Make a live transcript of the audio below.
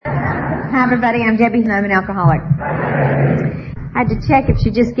Hi, everybody. I'm Debbie, and I'm an alcoholic. I had to check if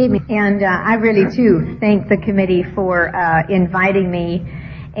she just gave me, and I really, too, thank the committee for inviting me,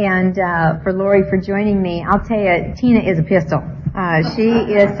 and for Lori for joining me. I'll tell you, Tina is a pistol. She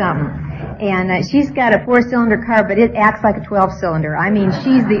is something. And she's got a 4-cylinder car, but it acts like a 12-cylinder. I mean,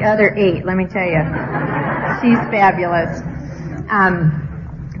 she's the other 8, let me tell you. She's fabulous.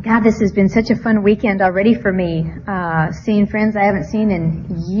 God, this has been such a fun weekend already for me. Seeing friends I haven't seen in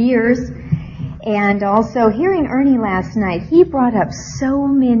years. And also hearing Ernie last night, he brought up so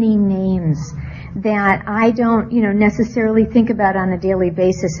many names that I don't, necessarily think about on a daily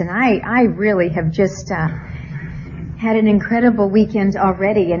basis. And I really have just had an incredible weekend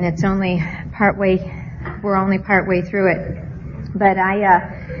already, and it's only we're only partway through it. But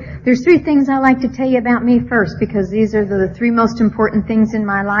there's 3 things I like to tell you about me first, because these are the 3 most important things in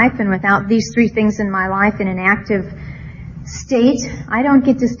my life, and without these 3 things in my life in an active state, I don't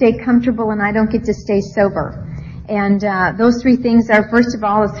get to stay comfortable and I don't get to stay sober. And those 3 things are, first of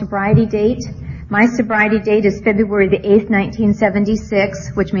all, a sobriety date. My sobriety date is February the 8th,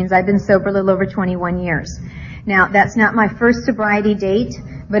 1976, which means I've been sober a little over 21 years. Now, that's not my first sobriety date,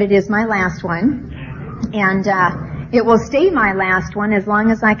 but it is my last one. And it will stay my last one as long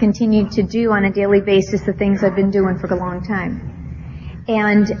as I continue to do on a daily basis the things I've been doing for a long time.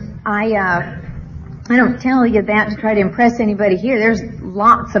 And I don't tell you that to try to impress anybody here. There's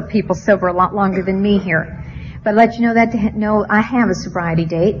lots of people sober a lot longer than me here. But I'll let you know that to know I have a sobriety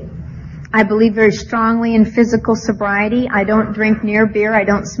date. I believe very strongly in physical sobriety. I don't drink near beer. I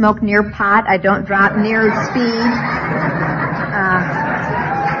don't smoke near pot. I don't drive near speed.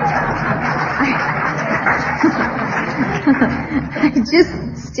 I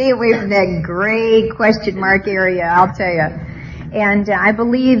just stay away from that gray question mark area, I'll tell you. And I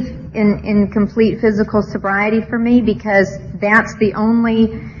believe in complete physical sobriety for me, because that's the only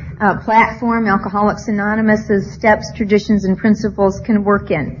platform Alcoholics Anonymous's steps, traditions, and principles can work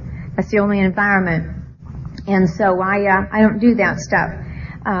in. That's the only environment. And so I don't do that stuff.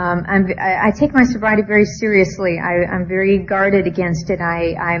 I take my sobriety very seriously. I'm very guarded against it.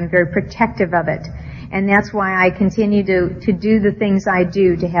 I'm very protective of it. And that's why I continue to do the things I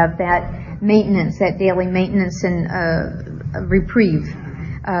do, to have that maintenance, that daily maintenance and reprieve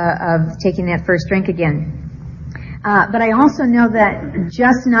of taking that first drink again. But I also know that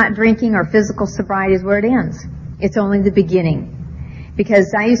just not drinking or physical sobriety is where it ends. It's only the beginning.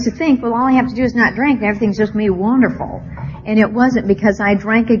 Because I used to think, well, all I have to do is not drink and everything's just going to be wonderful. And it wasn't, because I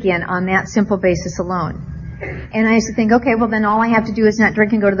drank again on that simple basis alone. And I used to think, okay, well then all I have to do is not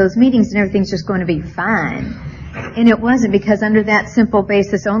drink and go to those meetings and everything's just going to be fine. And it wasn't, because under that simple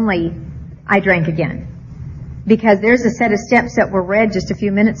basis only, I drank again. Because there's a set of steps that were read just a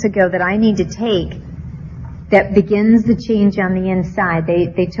few minutes ago that I need to take that begins the change on the inside.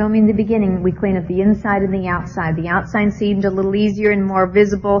 They told me in the beginning, we clean up the inside and the outside. The outside seemed a little easier and more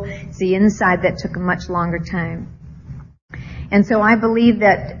visible. It's the inside that took a much longer time. And so I believe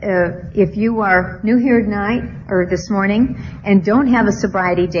that if you are new here tonight or this morning and don't have a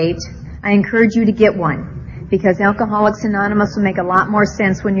sobriety date, I encourage you to get one, because Alcoholics Anonymous will make a lot more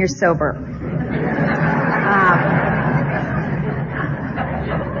sense when you're sober.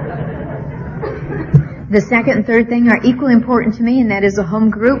 The second and third thing are equally important to me, and that is a home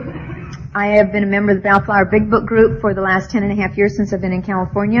group. I have been a member of the Bellflower Big Book group for the last 10.5 years since I've been in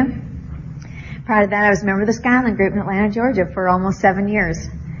California. Prior to that, I was a member of the Skyland group in Atlanta, Georgia for almost 7 years.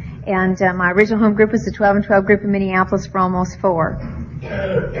 And my original home group was the 12 and 12 group in Minneapolis for almost 4.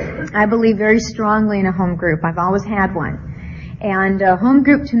 I believe very strongly in a home group. I've always had one. And a home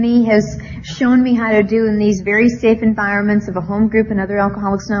group to me has shown me how to do in these very safe environments of a home group and other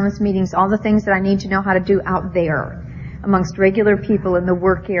Alcoholics Anonymous meetings all the things that I need to know how to do out there amongst regular people in the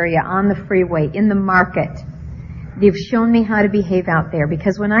work area, on the freeway, in the market. They've shown me how to behave out there,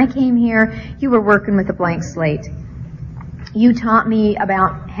 because when I came here, you were working with a blank slate. You taught me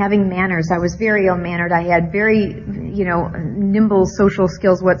about having manners. I was very ill-mannered. I had very, nimble social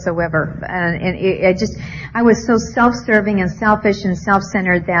skills whatsoever. And I was so self-serving and selfish and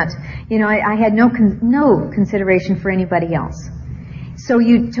self-centered that, I had no consideration for anybody else. So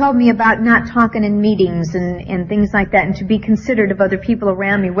you told me about not talking in meetings and things like that, and to be considerate of other people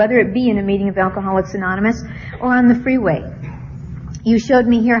around me, whether it be in a meeting of Alcoholics Anonymous or on the freeway. You showed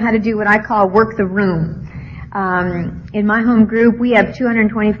me here how to do what I call work the room. In my home group, we have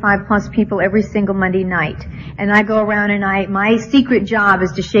 225 plus people every single Monday night. And I go around and my secret job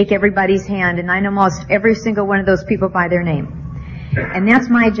is to shake everybody's hand, and I know most every single one of those people by their name. And that's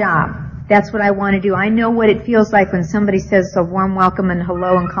my job. That's what I want to do. I know what it feels like when somebody says a warm welcome and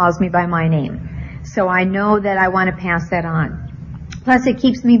hello and calls me by my name. So I know that I want to pass that on. Plus, it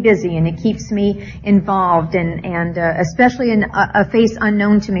keeps me busy and it keeps me involved, and especially in a face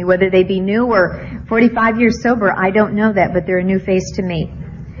unknown to me, whether they be new or 45 years sober. I don't know that, but they're a new face to me.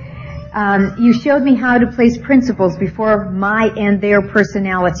 You showed me how to place principles before my and their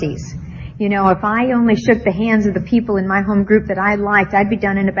personalities. You know, if I only shook the hands of the people in my home group that I liked, I'd be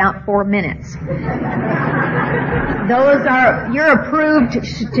done in about 4 minutes. You're approved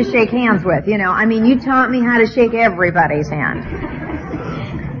to shake hands with, you know. I mean, you taught me how to shake everybody's hand.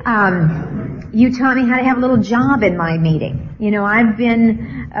 You taught me how to have a little job in my meeting. You know, I've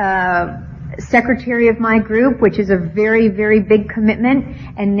been secretary of my group, which is a very, very big commitment,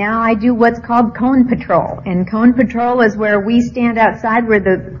 and now I do what's called cone patrol. And cone patrol is where we stand outside where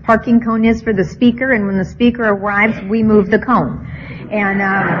the parking cone is for the speaker, and when the speaker arrives, we move the cone. And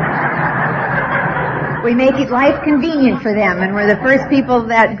we make it life convenient for them, and we're the first people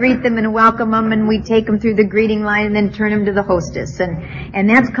that greet them and welcome them, and we take them through the greeting line and then turn them to the hostess. And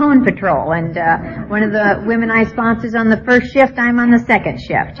that's cone patrol. And one of the women I sponsors on the first shift, I'm on the second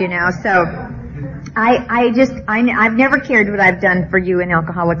shift, you know. So I've never cared what I've done for you in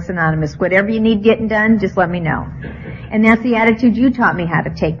Alcoholics Anonymous. Whatever you need getting done, just let me know. And that's the attitude you taught me how to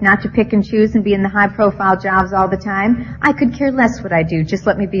take, not to pick and choose and be in the high-profile jobs all the time. I could care less what I do. Just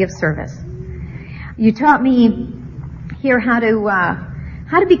let me be of service. You taught me here how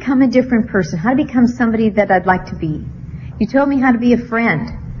to become a different person, how to become somebody that I'd like to be. You told me how to be a friend,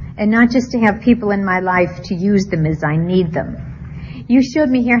 and not just to have people in my life to use them as I need them. You showed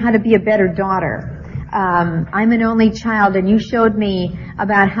me here how to be a better daughter. I'm an only child, and you showed me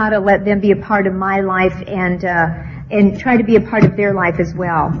about how to let them be a part of my life and try to be a part of their life as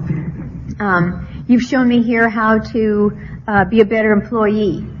well. You've shown me here how to be a better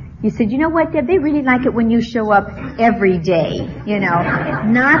employee. You said, you know what, Deb, they really like it when you show up every day, you know,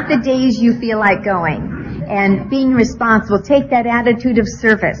 not the days you feel like going. And being responsible, take that attitude of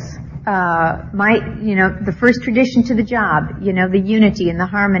service. The first tradition to the job, you know, the unity and the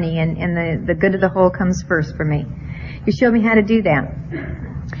harmony and the good of the whole comes first for me. You showed me how to do that.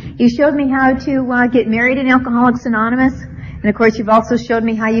 You showed me how to get married in Alcoholics Anonymous. And of course, you've also showed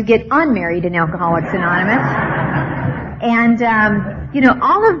me how you get unmarried in Alcoholics Anonymous. And,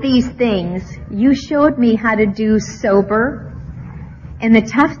 all of these things you showed me how to do sober. And the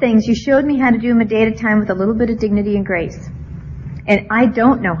tough things, you showed me how to do them a day at a time with a little bit of dignity and grace. And I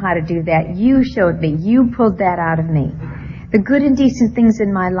don't know how to do that. You showed me. You pulled that out of me. The good and decent things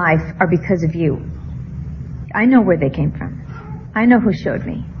in my life are because of you. I know where they came from. I know who showed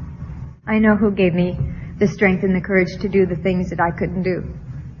me. I know who gave me the strength and the courage to do the things that I couldn't do.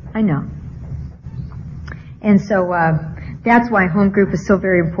 I know. And so that's why home group is so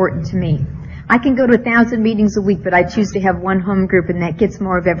very important to me. I can go to 1,000 meetings a week, but I choose to have one home group, and that gets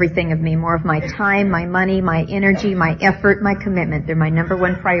more of everything of me, more of my time, my money, my energy, my effort, my commitment. They're my number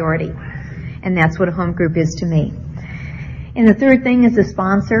one priority. And that's what a home group is to me. And the third thing is a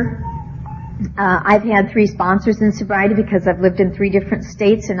sponsor. I've had 3 sponsors in sobriety because I've lived in 3 different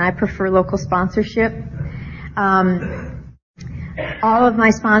states, and I prefer local sponsorship. All of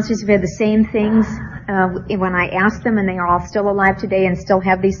my sponsors have had the same things when I asked them, and they are all still alive today and still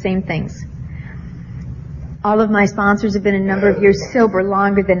have these same things. All of my sponsors have been a number of years sober,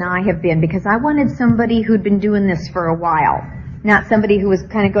 longer than I have been, because I wanted somebody who'd been doing this for a while, not somebody who was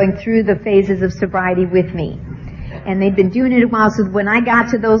kind of going through the phases of sobriety with me. And they'd been doing it a while, so when I got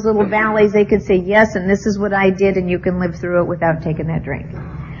to those little valleys, they could say, yes, and this is what I did, and you can live through it without taking that drink.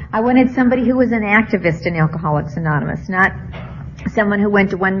 I wanted somebody who was an activist in Alcoholics Anonymous, not someone who went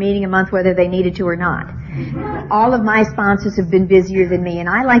to one meeting a month whether they needed to or not. All of my sponsors have been busier than me, and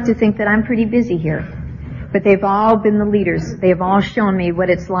I like to think that I'm pretty busy here. But they've all been the leaders. They've all shown me what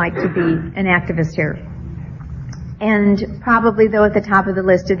it's like to be an activist here. And probably, though, at the top of the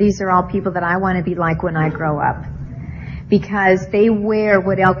list, these are all people that I want to be like when I grow up. Because they wear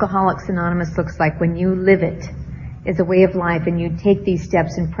what Alcoholics Anonymous looks like when you live it as a way of life and you take these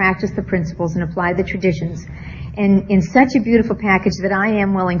steps and practice the principles and apply the traditions. And in such a beautiful package that I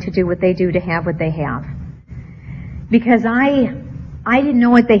am willing to do what they do to have what they have. Because I didn't know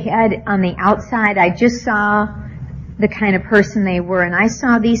what they had on the outside. I just saw the kind of person they were. And I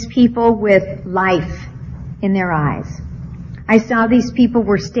saw these people with life in their eyes. I saw these people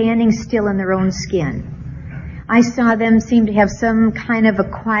were standing still in their own skin. I saw them seem to have some kind of a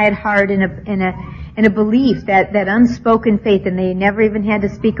quiet heart and a belief, that unspoken faith, and they never even had to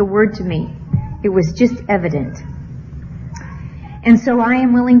speak a word to me. It was just evident. And so I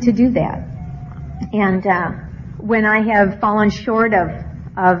am willing to do that. And when I have fallen short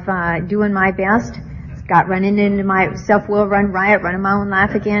of doing my best, got running into my self-will, run riot, running my own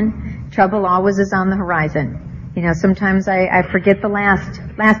life again, trouble always is on the horizon. Sometimes I forget the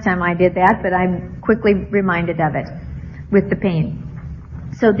last time I did that, but I'm quickly reminded of it with the pain.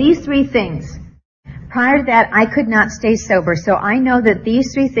 So these three things. Prior to that, I could not stay sober. So I know that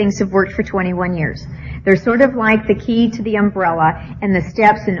these three things have worked for 21 years. They're sort of like the key to the umbrella, and the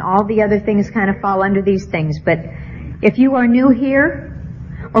steps and all the other things kind of fall under these things. But if you are new here,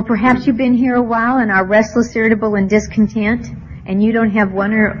 or perhaps you've been here a while and are restless, irritable, and discontent, and you don't have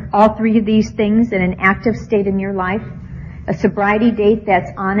one or all three of these things in an active state in your life, a sobriety date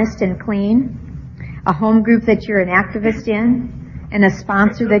that's honest and clean, a home group that you're an activist in, and a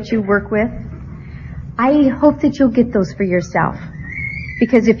sponsor that you work with, I hope that you'll get those for yourself.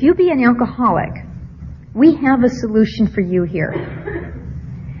 Because if you be an alcoholic, we have a solution for you here.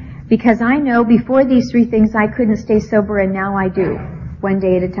 Because I know before these three things I couldn't stay sober, and now I do, one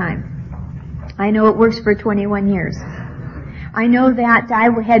day at a time. I know it works for 21 years. I know that I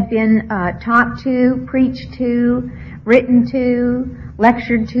had been talked to, preached to, written to,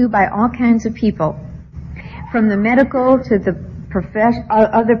 lectured to by all kinds of people. From the medical to the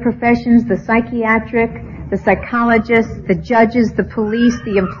other professions, the psychiatric, the psychologists, the judges, the police,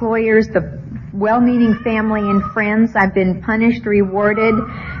 the employers, the well-meaning family and friends. I've been punished, rewarded,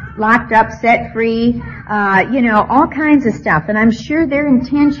 locked up, set free, all kinds of stuff. And I'm sure their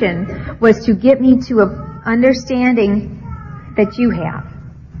intention was to get me to a understanding that you have.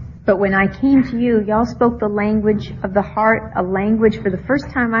 But when I came to you, y'all spoke the language of the heart, a language for the first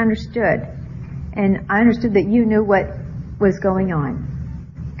time I understood. And I understood that you knew what was going on.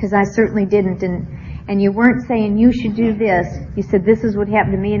 Because I certainly didn't. And you weren't saying you should do this. You said this is what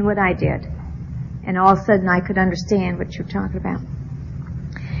happened to me and what I did. And all of a sudden I could understand what you're talking about.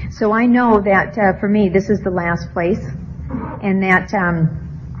 So I know that for me this is the last place. And that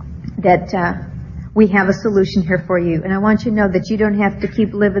we have a solution here for you. And I want you to know that you don't have to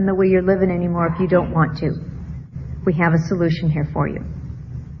keep living the way you're living anymore if you don't want to. We have a solution here for you.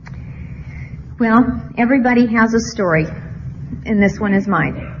 Well, everybody has a story, and this one is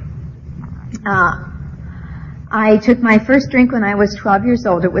mine. I took my first drink when I was 12 years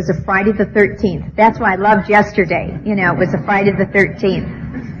old. It was a Friday the 13th. That's why I loved yesterday. It was a Friday the 13th.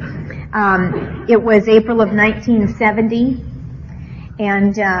 It was April of 1970,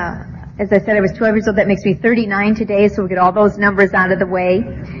 and as I said, I was 12 years old. That makes me 39 today, so we'll get all those numbers out of the way.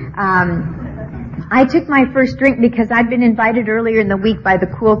 I took my first drink because I'd been invited earlier in the week by the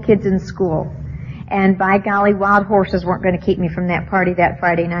cool kids in school. And by golly, wild horses weren't going to keep me from that party that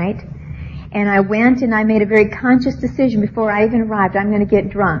Friday night. And I went and I made a very conscious decision before I even arrived, I'm going to get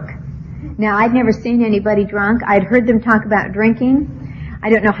drunk. Now, I'd never seen anybody drunk. I'd heard them talk about drinking. I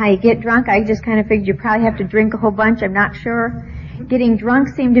don't know how you get drunk. I just kind of figured you probably have to drink a whole bunch. I'm not sure. Getting drunk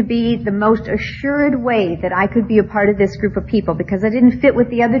seemed to be the most assured way that I could be a part of this group of people because I didn't fit with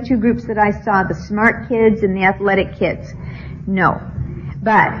the other two groups that I saw, the smart kids and the athletic kids. No.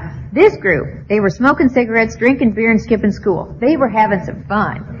 But this group, they were smoking cigarettes, drinking beer, and skipping school. They were having some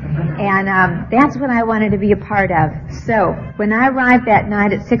fun. And that's what I wanted to be a part of. So when I arrived that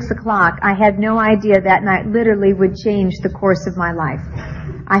night at 6 o'clock, I had no idea that night literally would change the course of my life.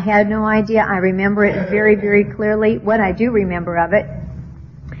 I had no idea. I remember it very, very clearly. What I do remember of it,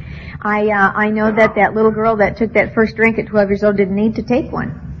 I know that little girl that took that first drink at 12 years old didn't need to take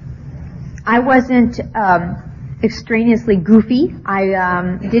one. I wasn't extraneously goofy.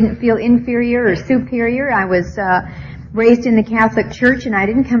 I didn't feel inferior or superior. I was raised in the Catholic Church, and I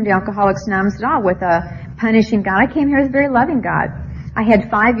didn't come to Alcoholics Anonymous at all with a punishing God. I came here with a very loving God. I had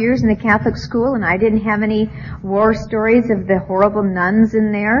 5 years in the Catholic school, and I didn't have any war stories of the horrible nuns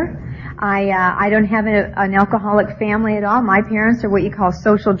in there. I don't have an alcoholic family at all. My parents are what you call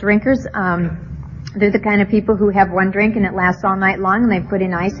social drinkers. They're the kind of people who have one drink and it lasts all night long, and they put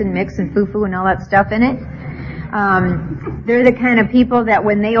in ice and mix and foo-foo and all that stuff in it. They're the kind of people that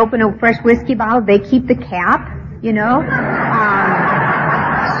when they open a fresh whiskey bottle, they keep the cap, you know.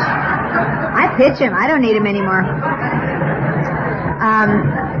 I pitch him. I don't need him anymore.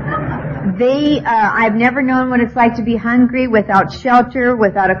 I've never known what it's like to be hungry, without shelter,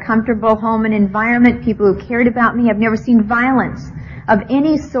 without a comfortable home and environment, people who cared about me. I've never seen violence of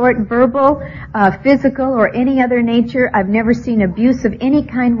any sort, verbal, physical, or any other nature. I've never seen abuse of any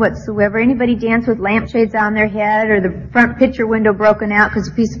kind whatsoever. Anybody dance with lampshades on their head or the front picture window broken out because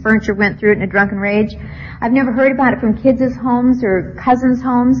a piece of furniture went through it in a drunken rage. I've never heard about it from kids' homes or cousins'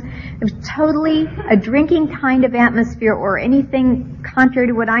 homes. It was totally a drinking kind of atmosphere or anything contrary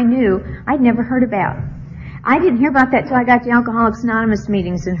to what I knew I'd never heard about. I didn't hear about that till I got to Alcoholics Anonymous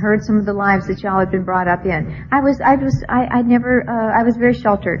meetings and heard some of the lives that y'all had been brought up in. I was very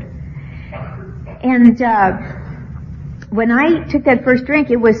sheltered. And when I took that first drink,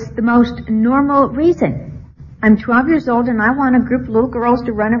 it was the most normal reason. I'm 12 years old and I want a group of little girls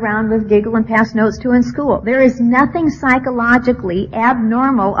to run around with, giggle, and pass notes to in school. There is nothing psychologically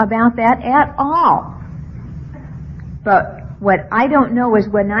abnormal about that at all. But what I don't know is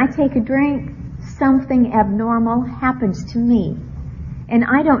when I take a drink, something abnormal happens to me. And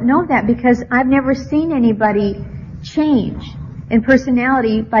I don't know that because I've never seen anybody change in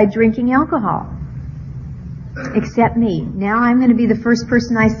personality by drinking alcohol. Except me. Now I'm going to be the first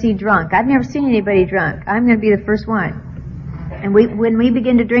person I see drunk. I've never seen anybody drunk. I'm going to be the first one. And when we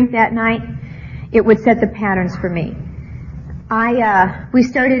begin to drink that night, it would set the patterns for me. We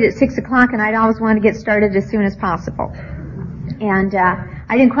started at 6 o'clock and I'd always want to get started as soon as possible. And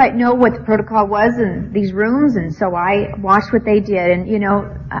I didn't quite know what the protocol was in these rooms, and so I watched what they did. And,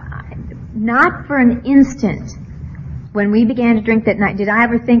 not for an instant when we began to drink that night did I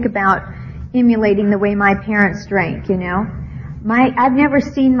ever think about emulating the way my parents drank, I've never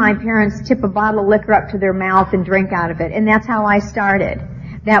seen my parents tip a bottle of liquor up to their mouth and drink out of it, and that's how I started.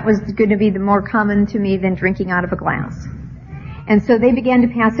 That was going to be the more common to me than drinking out of a glass. And so they began to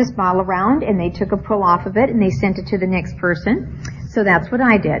pass this bottle around, and they took a pull off of it, and they sent it to the next person. So that's what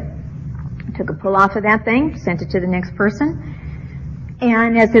I did. I took a pull off of that thing, sent it to the next person,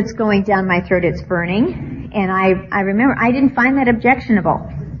 and as it's going down my throat, it's burning. And I remember, I didn't find that objectionable.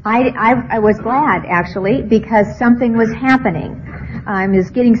 I was glad, actually, because something was happening. I was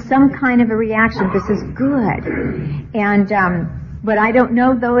getting some kind of a reaction. This is good. And what I don't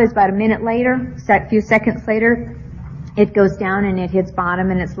know, though, is about a minute later, a few seconds later, it goes down and it hits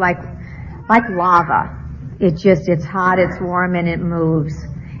bottom, and it's like lava. It's hot, it's warm, and it moves.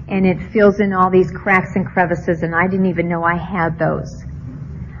 And it fills in all these cracks and crevices, and I didn't even know I had those.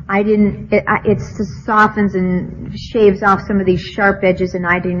 It just softens and shaves off some of these sharp edges, and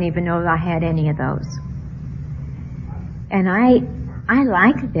I didn't even know that I had any of those. And I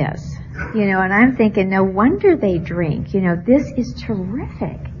like this, and I'm thinking, no wonder they drink. This is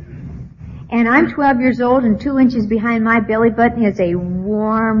terrific. And I'm 12 years old, and 2 inches behind my belly button is a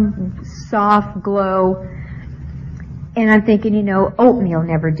warm, soft glow. And I'm thinking, oatmeal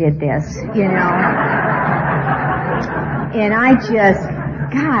never did this, And I just,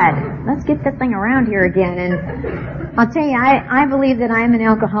 God, let's get that thing around here again. And I'll tell you, I believe that I'm an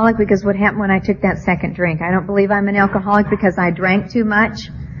alcoholic because what happened when I took that second drink. I don't believe I'm an alcoholic because I drank too much.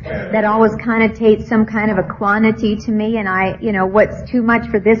 That always connotates some kind of a quantity to me, and what's too much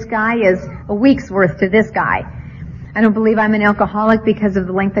for this guy is a week's worth to this guy. I don't believe I'm an alcoholic because of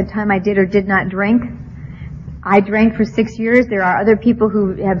the length of time I did or did not drink. I drank for 6 years. There are other people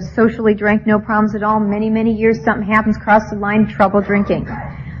who have socially drank, no problems at all. Many, many years, something happens, cross the line, trouble drinking.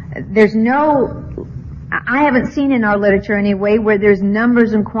 I haven't seen in our literature anyway where there's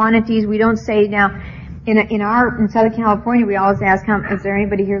numbers and quantities. We don't say now, in Southern California, we always ask, is there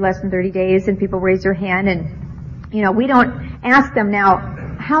anybody here less than 30 days? And people raise their hand, and, we don't ask them now,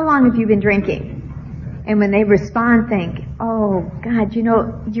 how long have you been drinking? And when they respond, think, oh, God,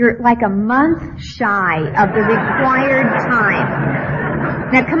 you're like a month shy of the required time.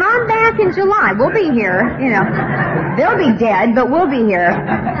 Now, come on back in July. We'll be here, They'll be dead, but we'll be here.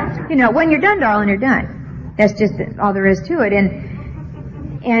 When you're done, darling, you're done. That's just all there is to it.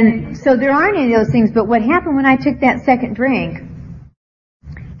 And so there aren't any of those things, but what happened when I took that second drink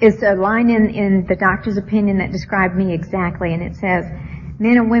is a line in the doctor's opinion that described me exactly, and it says,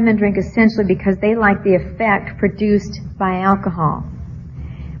 men and women drink essentially because they like the effect produced by alcohol.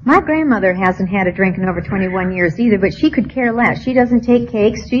 My grandmother hasn't had a drink in over 21 years either, but she could care less. She doesn't take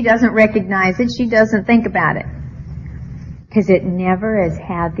cakes. She doesn't recognize it. She doesn't think about it. Because it never has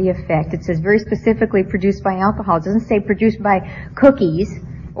had the effect. It says very specifically produced by alcohol. It doesn't say produced by cookies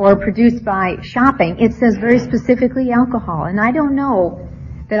or produced by shopping. It says very specifically alcohol. And I don't know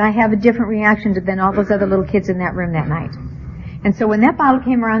that I have a different reaction than all those other little kids in that room that night. And so when that bottle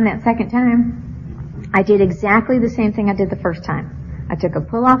came around that second time, I did exactly the same thing I did the first time. I took a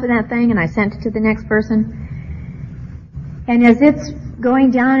pull off of that thing and I sent it to the next person. And as it's going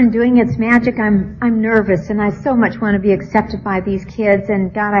down and doing its magic, I'm nervous, and I so much want to be accepted by these kids,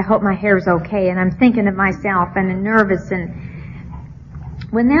 and God, I hope my hair's okay, and I'm thinking of myself and I'm nervous. And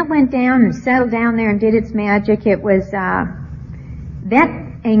when that went down and settled down there and did its magic, it was that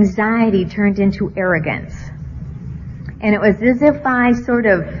anxiety turned into arrogance. And it was as if I sort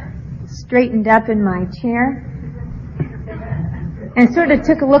of straightened up in my chair and sort of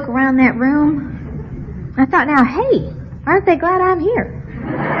took a look around that room. I thought, now, hey, aren't they glad I'm here?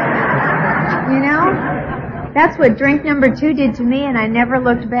 That's what drink number 2 did to me, and I never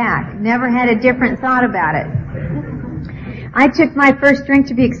looked back. Never had a different thought about it. I took my first drink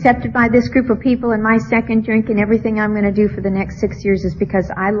to be accepted by this group of people, and my second drink, and everything I'm going to do for the next 6 years is because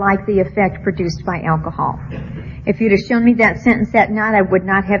I like the effect produced by alcohol. If you'd have shown me that sentence that night, I would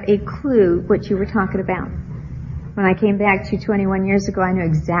not have a clue what you were talking about. When I came back to you 21 years ago, I knew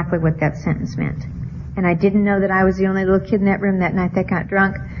exactly what that sentence meant. And I didn't know that I was the only little kid in that room that night that got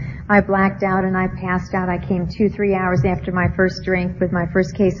drunk. I blacked out and I passed out. I came 2-3 hours after my first drink with my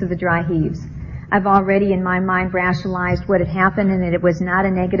first case of the dry heaves. I've already in my mind rationalized what had happened and that it was not a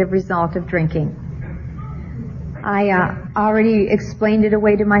negative result of drinking. I already explained it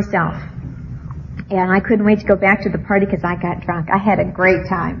away to myself. And I couldn't wait to go back to the party because I got drunk. I had a great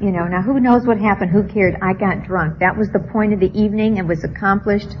time, you know. Now, who knows what happened? Who cared? I got drunk. That was the point of the evening. It was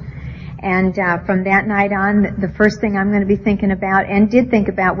accomplished. And from that night on, the first thing I'm going to be thinking about, and did think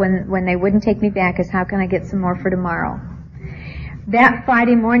about when they wouldn't take me back, is how can I get some more for tomorrow? That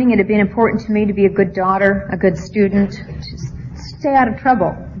Friday morning, it had been important to me to be a good daughter, a good student, to stay out of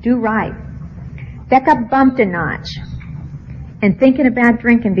trouble, do right. That got bumped a notch. And thinking about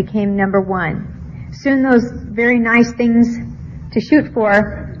drinking became number one. Soon those very nice things to shoot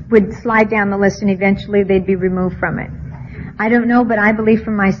for would slide down the list, and eventually they'd be removed from it. I don't know, but I believe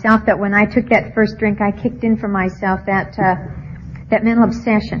for myself that when I took that first drink, I kicked in for myself that mental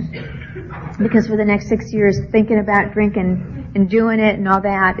obsession. Because for the next 6 years, thinking about drinking and doing it and all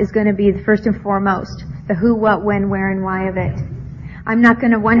that is going to be the first and foremost. The who, what, when, where, and why of it. I'm not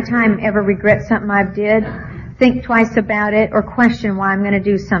going to one time ever regret something I did, think twice about it, or question why I'm going to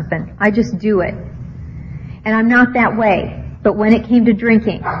do something. I just do it. And I'm not that way. But when it came to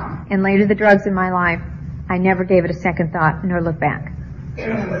drinking, and later the drugs in my life, I never gave it a second thought, nor looked back.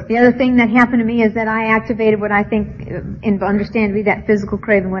 The other thing that happened to me is that I activated what I think and understand to be that physical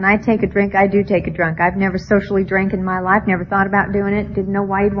craving. When I take a drink, I do take a drink. I've never socially drank in my life, never thought about doing it, didn't know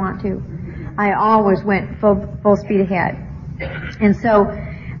why you'd want to. I always went full speed ahead. And so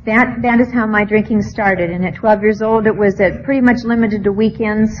that is how my drinking started. And at 12 years old, it was pretty much limited to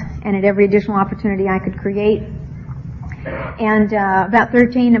weekends and at every additional opportunity I could create. And about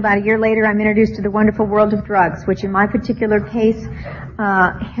 13, about a year later, I'm introduced to the wonderful world of drugs, which in my particular case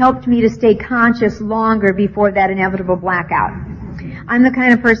helped me to stay conscious longer before that inevitable blackout. I'm the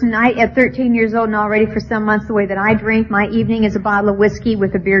kind of person, at 13 years old and already for some months, the way that I drink, my evening is a bottle of whiskey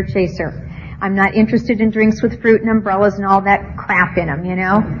with a beer chaser. I'm not interested in drinks with fruit and umbrellas and all that crap in them, you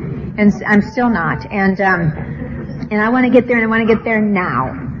know? And I'm still not. And I want to get there, and I want to get there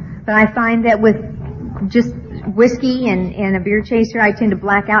now. But I find that with just whiskey and a beer chaser, I tend to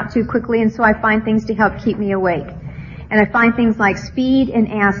black out too quickly, and so I find things to help keep me awake. And I find things like speed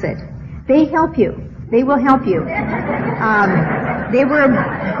and acid. They help you. They will help you. They were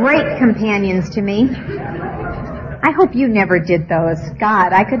great companions to me. I hope you never did those.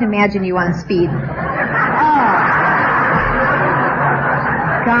 God, I could imagine you on speed. Oh,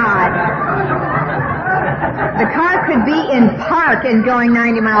 God. The car could be in park and going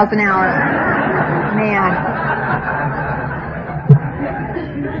 90 miles an hour. Man.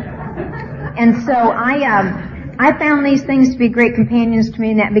 And so I found these things to be great companions to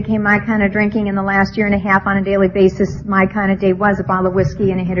me, and that became my kind of drinking in the last year and a half on a daily basis. My kind of day was a bottle of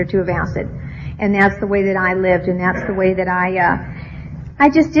whiskey and a hit or two of acid. And that's the way that I lived, and that's the way that I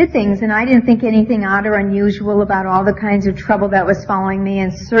just did things, and I didn't think anything odd or unusual about all the kinds of trouble that was following me,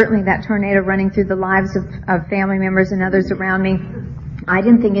 and certainly that tornado running through the lives of family members and others around me. I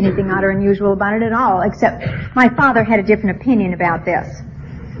didn't think anything odd or unusual about it at all, except my father had a different opinion about this.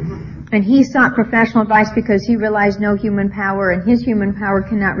 And he sought professional advice because he realized no human power, and his human power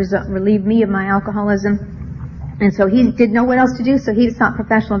cannot relieve me of my alcoholism. And so he didn't know what else to do, so he sought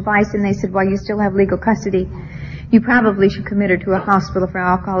professional advice, and they said, well, you still have legal custody. You probably should commit her to a hospital for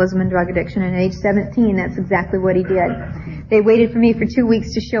alcoholism and drug addiction. And at age 17, that's exactly what he did. They waited for me for 2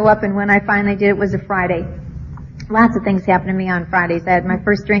 weeks to show up, and when I finally did, it was a Friday. Lots of things happened to me on Fridays. I had my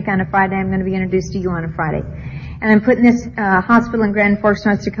first drink on a Friday. I'm going to be introduced to you on a Friday. And I'm put in this hospital in Grand Forks,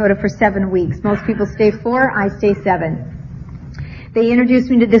 North Dakota for 7 weeks. Most people stay 4, I stay 7. They introduced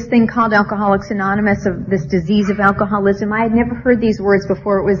me to this thing called Alcoholics Anonymous, of this disease of alcoholism. I had never heard these words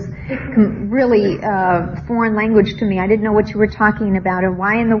before. It was really foreign language to me. I didn't know what you were talking about, and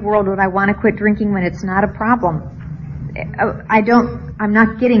why in the world would I want to quit drinking when it's not a problem? I'm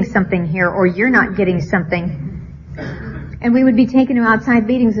not getting something here, or you're not getting something. And we would be taken to outside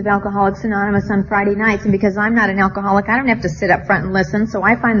meetings of Alcoholics Anonymous on Friday nights, and because I'm not an alcoholic, I don't have to sit up front and listen, so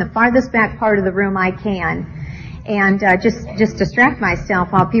I find the farthest back part of the room I can, and just distract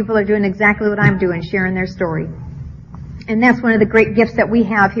myself while people are doing exactly what I'm doing, sharing their story. And that's one of the great gifts that we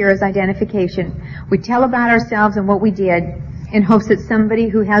have here is identification. We tell about ourselves and what we did in hopes that somebody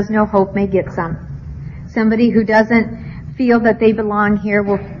who has no hope may get some. Somebody who doesn't feel that they belong here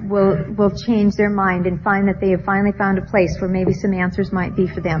will change their mind and find that they have finally found a place where maybe some answers might be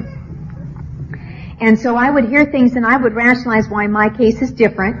for them. And so I would hear things and I would rationalize why my case is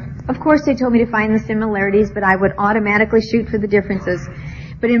different. Of course they told me to find the similarities, but I would automatically shoot for the differences.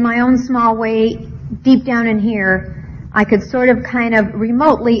 But in my own small way, deep down in here, I could sort of kind of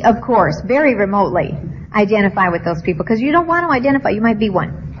remotely, of course, very remotely, identify with those people. Because you don't want to identify, you might be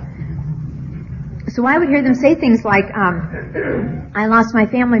one. So I would hear them say things like, I lost my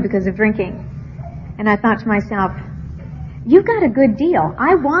family because of drinking. And I thought to myself, you got a good deal.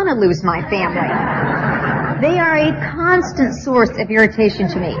 I want to lose my family. They are a constant source of irritation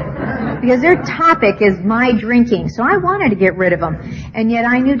to me because their topic is my drinking. So I wanted to get rid of them. And yet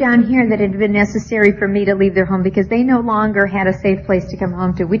I knew down here that it had been necessary for me to leave their home because they no longer had a safe place to come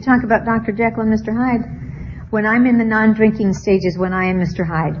home to. We talk about Dr. Jekyll and Mr. Hyde. When I'm in the non-drinking stages, when I am Mr.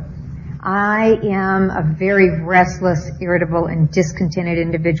 Hyde, I am a very restless, irritable, and discontented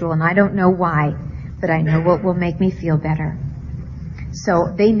individual, and I don't know why, but I know what will make me feel better.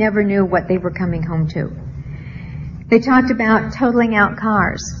 So they never knew what they were coming home to. They talked about totaling out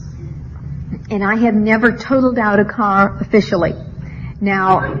cars, and I have never totaled out a car officially.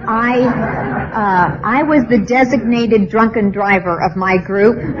 Now, I was the designated drunken driver of my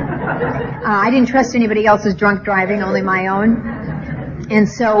group. I didn't trust anybody else's drunk driving, only my own. And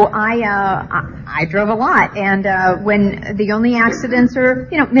so I drove a lot, and when the only accidents or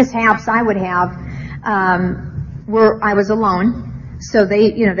mishaps I would have I was alone, so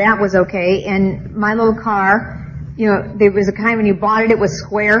that was okay. And my little car, there was a kind when you bought it was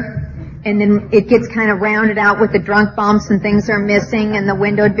square, and then it gets kind of rounded out with the drunk bumps and things are missing, and the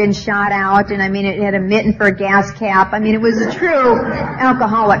window had been shot out, and it had a mitten for a gas cap. It was a true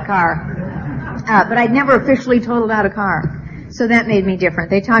alcoholic car, but I'd never officially totaled out a car. So that made me different.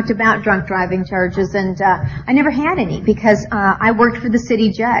 They talked about drunk driving charges, and I never had any because I worked for the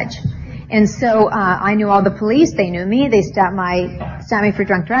city judge. And so I knew all the police. They knew me. They stopped me for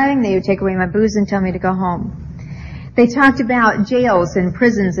drunk driving. They would take away my booze and tell me to go home. They talked about jails and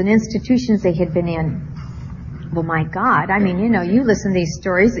prisons and institutions they had been in. Well, my God, you listen to these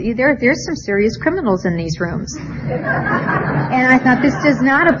stories. There's some serious criminals in these rooms. And I thought, this does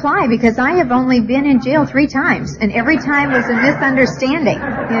not apply because I have only been in jail 3 times. And every time was a misunderstanding,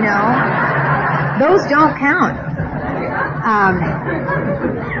 Those don't count.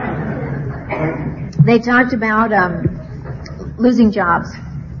 They talked about losing jobs.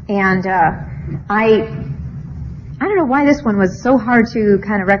 And I don't know why this one was so hard to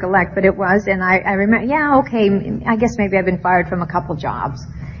kind of recollect, but it was, and I remember, I guess maybe I've been fired from a couple jobs,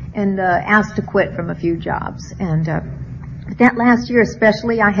 and asked to quit from a few jobs. And that last year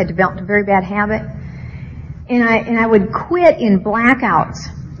especially, I had developed a very bad habit, and I would quit in blackouts.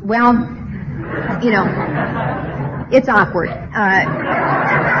 Well, it's awkward.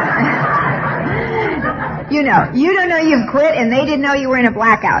 You don't know you've quit, and they didn't know you were in a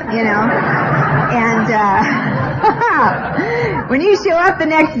blackout, And when you show up the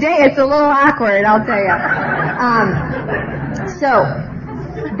next day, it's a little awkward, I'll tell you. So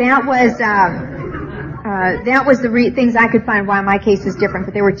that was the things I could find why my case is different.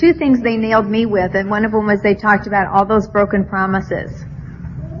 But there were 2 things they nailed me with, and one of them was they talked about all those broken promises.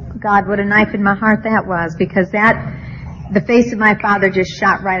 God, what a knife in my heart that was, because the face of my father just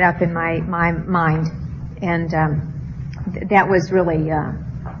shot right up in my mind, and that was really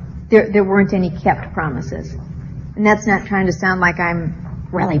there weren't any kept promises. And that's not trying to sound like I'm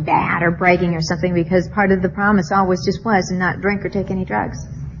really bad or bragging or something, because part of the promise always just was to not drink or take any drugs.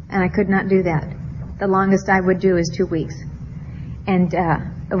 And I could not do that. The longest I would do is 2 weeks. And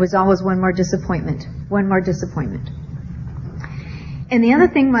it was always one more disappointment. And the other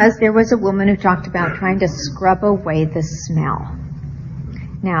thing was, there was a woman who talked about trying to scrub away the smell.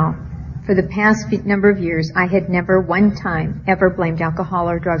 Now, for the past number of years, I had never one time ever blamed alcohol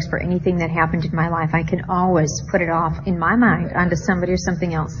or drugs for anything that happened in my life. I can always put it off in my mind onto somebody or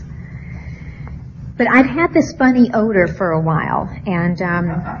something else. But I've had this funny odor for a while, and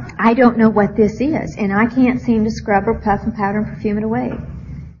I don't know what this is, and I can't seem to scrub or puff and powder and perfume it away.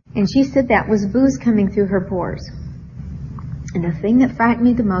 And she said that was booze coming through her pores. And the thing that frightened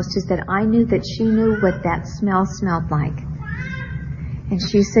me the most is that I knew that she knew what that smell smelled like. And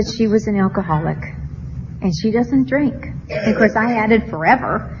she said she was an alcoholic, and she doesn't drink. And of course, I had it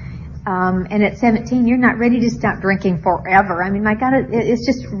forever. And at 17, you're not ready to stop drinking forever. My God, it's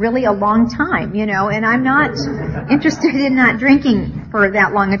just really a long time, and I'm not interested in not drinking for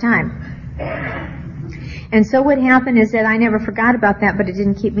that long a time. And so what happened is that I never forgot about that, but it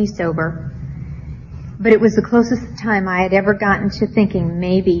didn't keep me sober. But it was the closest time I had ever gotten to thinking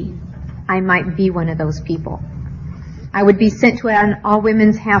maybe I might be one of those people. I would be sent to an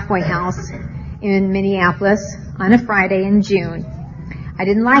all-women's halfway house in Minneapolis on a Friday in June. I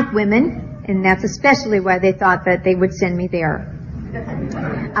didn't like women, and that's especially why they thought that they would send me there.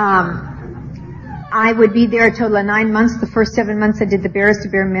 I would be there a total of 9 months. The first 7 months I did the barest to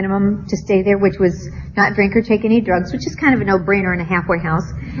bare minimum to stay there, which was not drink or take any drugs, which is kind of a no-brainer in a halfway house,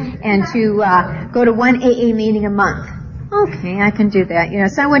 and to go to one AA meeting a month. Okay, I can do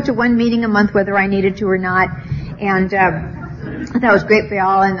that. So I went to one meeting a month whether I needed to or not, and I thought it was great for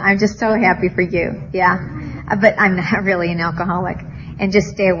y'all, and I'm just so happy for you. Yeah, but I'm not really an alcoholic. And just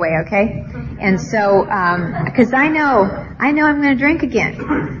stay away, okay? And so, because I know I'm going to drink again.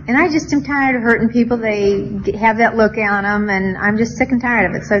 And I just am tired of hurting people. They have that look on them, and I'm just sick and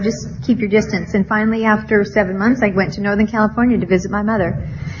tired of it. So just keep your distance. And finally, after 7 months, I went to Northern California to visit my mother.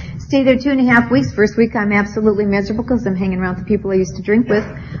 Stayed there 2.5 weeks. First week, I'm absolutely miserable because I'm hanging around with the people I used to drink with.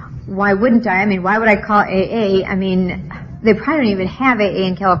 Why wouldn't I? I mean, why would I call AA? I mean, they probably don't even have AA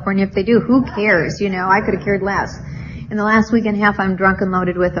in California. If they do, who cares? I could have cared less. In the last week and a half, I'm drunk and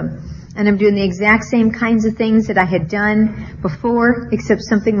loaded with them. And I'm doing the exact same kinds of things that I had done before, except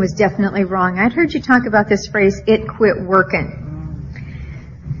something was definitely wrong. I'd heard you talk about this phrase, it quit working.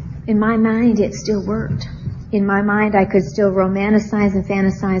 In my mind, it still worked. In my mind, I could still romanticize and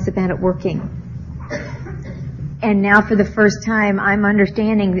fantasize about it working. And now for the first time, I'm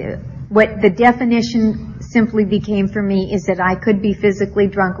understanding what the definition simply became for me is that I could be physically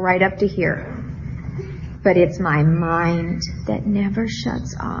drunk right up to here. But it's my mind that never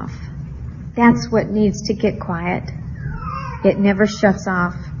shuts off. That's what needs to get quiet. It never shuts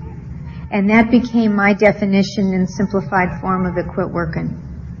off. And that became my definition in simplified form of it quit working.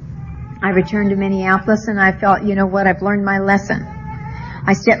 I returned to Minneapolis and I felt, you know what, I've learned my lesson.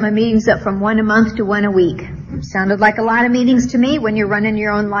 I set my meetings up from 1 a month to 1 a week. Sounded like a lot of meetings to me. When you're running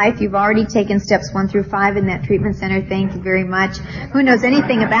your own life, you've already taken steps 1 through 5 in that treatment center. Thank you very much. Who knows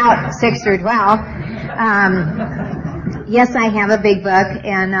anything about 6 through 12? Yes, I have a big book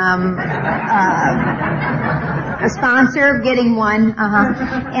and a sponsor, getting one.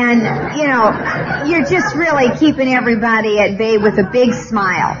 And you're just really keeping everybody at bay with a big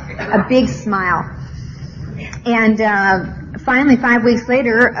smile. A big smile. And finally, 5 weeks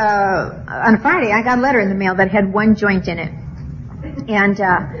later, on a Friday, I got a letter in the mail that had 1 joint in it. And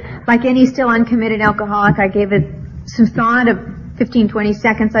like any still uncommitted alcoholic, I gave it some thought of 15, 20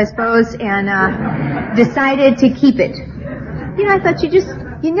 seconds, I suppose, and decided to keep it. I thought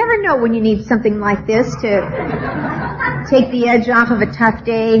you never know when you need something like this to take the edge off of a tough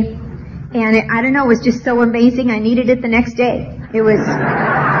day. And I don't know, it was just so amazing. I needed it the next day.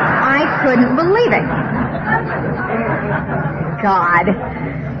 I couldn't believe it. God.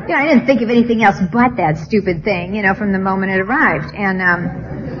 I didn't think of anything else but that stupid thing, from the moment it arrived. And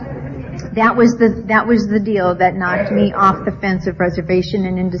that was the deal that knocked me off the fence of reservation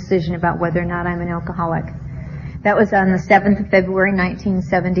and indecision about whether or not I'm an alcoholic. That was on the 7th of February,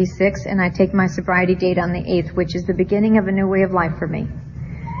 1976, and I take my sobriety date on the 8th, which is the beginning of a new way of life for me.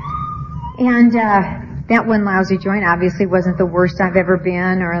 And that 1 lousy joint obviously wasn't the worst I've ever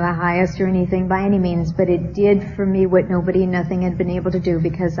been or the highest or anything by any means, but it did for me what nobody and nothing had been able to do,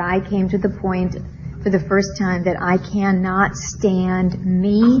 because I came to the point for the first time that I cannot stand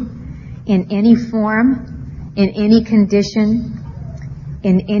me in any form, in any condition,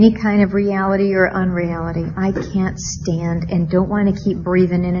 in any kind of reality or unreality. I can't stand and don't want to keep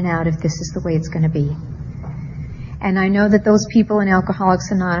breathing in and out if this is the way it's going to be. And I know that those people in Alcoholics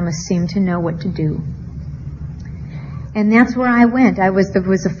Anonymous seem to know what to do. And that's where I went. It was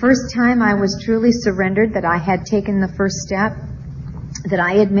the first time I was truly surrendered, that I had taken the first step, that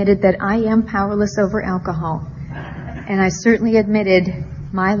I admitted that I am powerless over alcohol. And I certainly admitted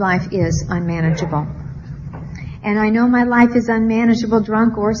my life is unmanageable. And I know my life is unmanageable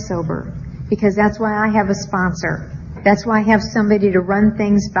drunk or sober, because that's why I have a sponsor. That's why I have somebody to run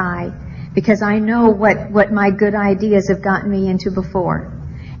things by, because I know what my good ideas have gotten me into before.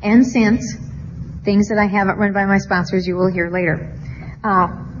 And since, things that I haven't run by my sponsors, you will hear later.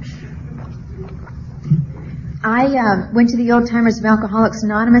 I went to the Old Timers of Alcoholics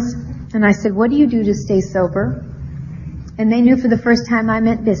Anonymous, and I said, what do you do to stay sober? And they knew for the first time I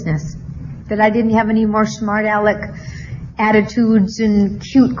meant business, that I didn't have any more smart aleck attitudes and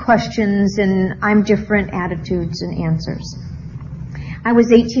cute questions and I'm different attitudes and answers. I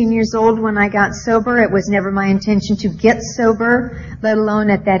was 18 years old when I got sober. It was never my intention to get sober, let alone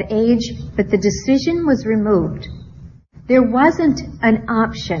at that age, but the decision was removed. There wasn't an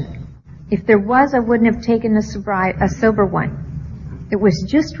option. If there was, I wouldn't have taken a sober one. It was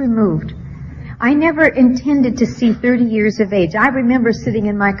just removed. I never intended to see 30 years of age. I remember sitting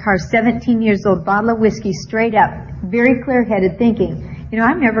in my car, 17 years old, bottle of whiskey, straight up, very clear-headed, thinking,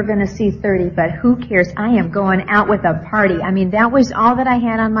 I'm never going to see 30, but who cares? I am going out with a party. I mean, that was all that I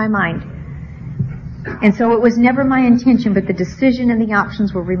had on my mind. And so it was never my intention, but the decision and the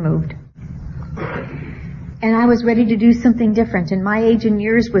options were removed. And I was ready to do something different, and my age and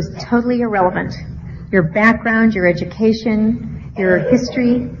yours was totally irrelevant. Your background, your education, your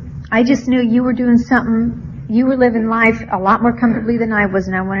history. I just knew you were doing something, you were living life a lot more comfortably than I was,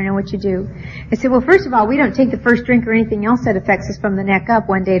 and I want to know what you do. I said, well, first of all, we don't take the first drink or anything else that affects us from the neck up,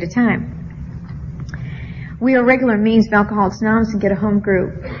 one day at a time. We are regular means of Alcoholics Anonymous and get a home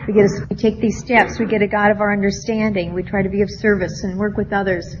group. We take these steps, we get a God of our understanding, we try to be of service and work with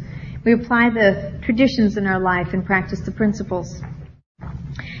others. We apply the traditions in our life and practice the principles.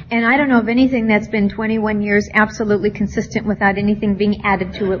 And I don't know of anything that's been 21 years absolutely consistent without anything being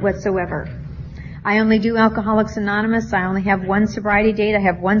added to it whatsoever. I only do Alcoholics Anonymous. I only have one sobriety date. I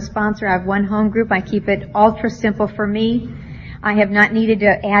have one sponsor. I have one home group. I keep it ultra simple for me. I have not needed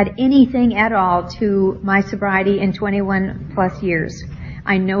to add anything at all to my sobriety in 21 plus years.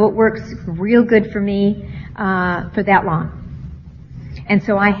 I know it works real good for me for that long. And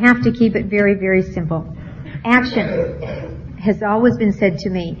so I have to keep it very, very simple. Action has always been said to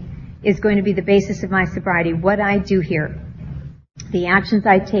me is going to be the basis of my sobriety, what I do here, the actions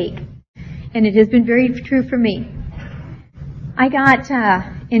I take. And it has been very true for me. I got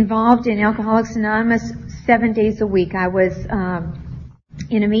involved in Alcoholics Anonymous 7 days a week. I was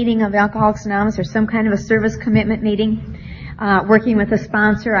in a meeting of Alcoholics Anonymous or some kind of a service commitment meeting, working with a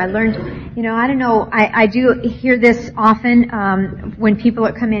sponsor. I learned, I don't know, I do hear this often when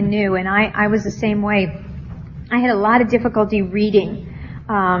people come in new, and I was the same way. I had a lot of difficulty reading.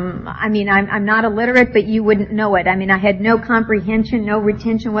 I'm not illiterate, but you wouldn't know it. I had no comprehension, no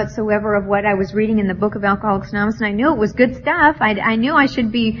retention whatsoever of what I was reading in the book of Alcoholics Anonymous, and I knew it was good stuff. I knew I should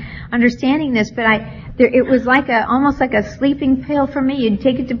be understanding this, but it was almost like a sleeping pill for me. You'd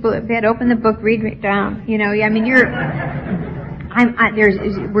take it to bed, open the book, read it down.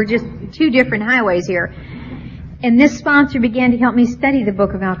 We're just two different highways here. And this sponsor began to help me study the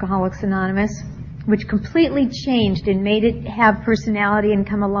book of Alcoholics Anonymous, which completely changed and made it have personality and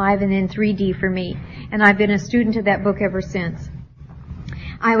come alive and in 3D for me. And I've been a student of that book ever since.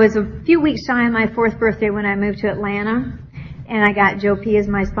 I was a few weeks shy of my 4th birthday when I moved to Atlanta, and I got Joe P. as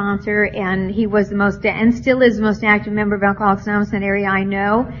my sponsor, and he was and still is the most active member of Alcoholics Anonymous in that area I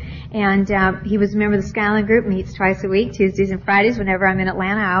know. And he was a member of the Skyline Group, meets twice a week, Tuesdays and Fridays. Whenever I'm in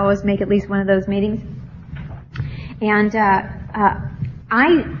Atlanta, I always make at least one of those meetings. And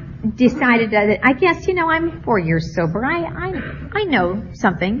I decided that I guess I'm 4 years sober. I know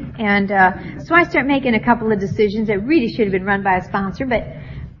something, and so I start making a couple of decisions that really should have been run by a sponsor, but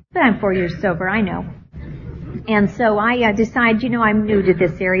I'm 4 years sober. I know, and so I decide I'm new to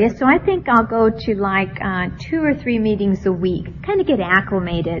this area, so I think I'll go to 2 or 3 meetings a week, kind of get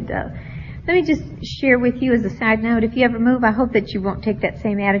acclimated. Let me just share with you as a side note, if you ever move, I hope that you won't take that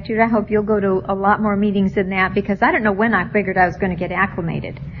same attitude. I hope you'll go to a lot more meetings than that, because I don't know when I figured I was going to get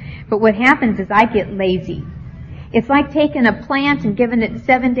acclimated. But what happens is I get lazy. It's like taking a plant and giving it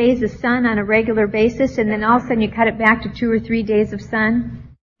 7 days of sun on a regular basis, and then all of a sudden you cut it back to 2 or 3 days of sun.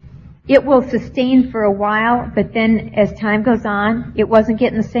 It will sustain for a while, but then as time goes on, it wasn't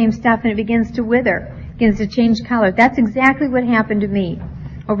getting the same stuff and it begins to wither, begins to change color. That's exactly what happened to me.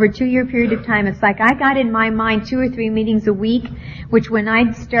 Over a 2-year period of time, it's like I got in my mind 2 or 3 meetings a week, which when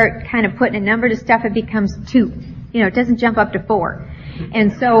I start kind of putting a number to stuff, it becomes 2. It doesn't jump up to 4.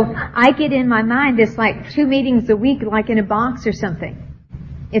 And so I get in my mind this 2 meetings a week, like in a box or something.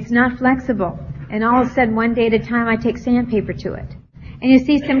 It's not flexible. And all of a sudden, one day at a time, I take sandpaper to it. And you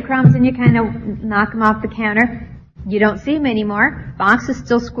see some crumbs and you kind of knock them off the counter. You don't see them anymore. Box is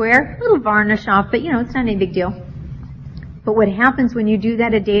still square, a little varnish off, but it's not any big deal. But what happens when you do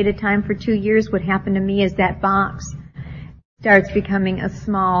that a day at a time for 2 years, what happened to me is that box starts becoming a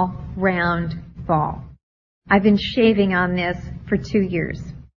small, round ball. I've been shaving on this for 2 years.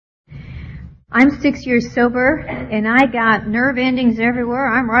 I'm 6 years sober, and I got nerve endings everywhere.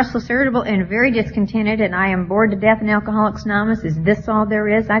 I'm restless, irritable, and very discontented, and I am bored to death in Alcoholics Anonymous. Is this all there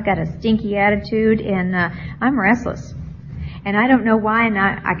is? I've got a stinky attitude, and I'm restless. And I don't know why, and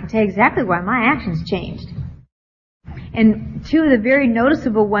I can tell you exactly why. My actions changed. And 2 of the very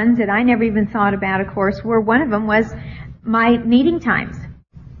noticeable ones that I never even thought about, of course, were one of them was my meeting times.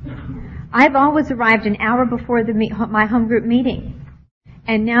 I've always arrived an hour before my home group meeting.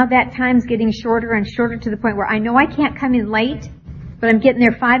 And now that time's getting shorter and shorter to the point where I know I can't come in late, but I'm getting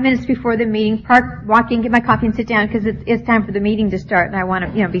there 5 minutes before the meeting, walk in, get my coffee and sit down because it's time for the meeting to start and I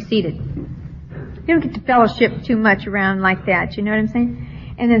want to, be seated. You don't get to fellowship too much around like that. You know what I'm saying?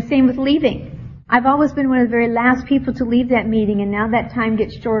 And then same with leaving. I've always been one of the very last people to leave that meeting, and now that time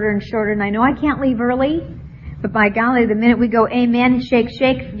gets shorter and shorter, and I know I can't leave early, but by golly, the minute we go amen, shake,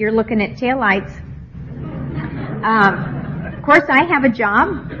 shake, you're looking at taillights. Of course, I have a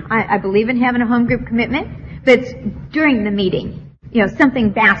job. I believe in having a home group commitment, but it's during the meeting. You know,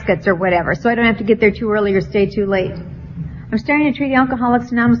 something baskets or whatever, so I don't have to get there too early or stay too late. I'm starting to treat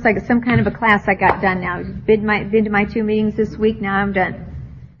Alcoholics Anonymous like some kind of a class I got done now. Been to my 2 meetings this week, now I'm done.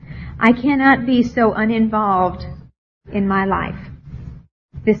 I cannot be so uninvolved in my life.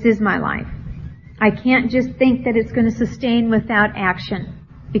 This is my life. I can't just think that it's going to sustain without action,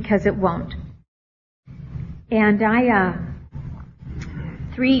 because it won't. And about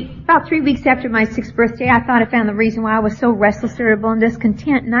 3 weeks after my 6th birthday, I thought I found the reason why I was so restless, irritable, and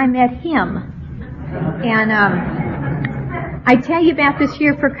discontent, and I met him. And I tell you about this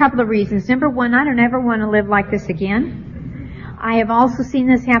year for a couple of reasons. Number one, I don't ever want to live like this again. I have also seen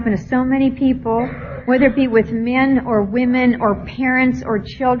this happen to so many people, whether it be with men or women or parents or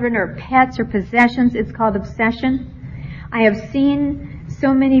children or pets or possessions. It's called obsession. I have seen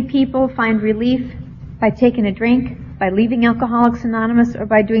so many people find relief by taking a drink, by leaving Alcoholics Anonymous, or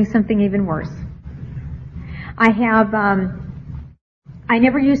by doing something even worse. I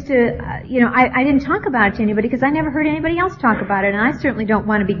never used to, I didn't talk about it to anybody because I never heard anybody else talk about it, and I certainly don't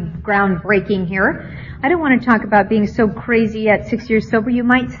want to be groundbreaking here. I don't want to talk about being so crazy at 6 years sober. You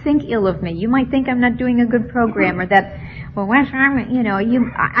might think ill of me. You might think I'm not doing a good program, or that, well, what's wrong with,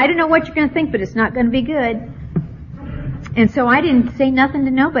 I don't know what you're going to think, but it's not going to be good. And so I didn't say nothing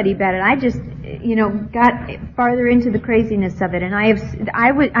to nobody about it. I just, got farther into the craziness of it. And I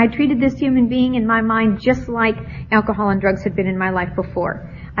treated this human being in my mind just like alcohol and drugs had been in my life before.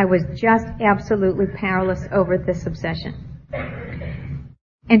 I was just absolutely powerless over this obsession.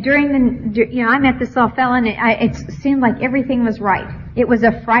 And I met this old fella, and it seemed like everything was right. It was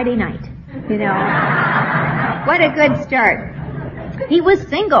a Friday night, What a good start. He was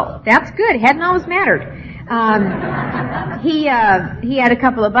single. That's good. Hadn't always mattered. He had a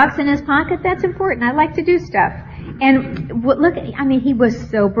couple of bucks in his pocket. That's important. I like to do stuff. And look, he was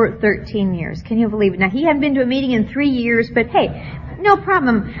sober 13 years. Can you believe it? Now, he hadn't been to a meeting in 3 years, but hey, no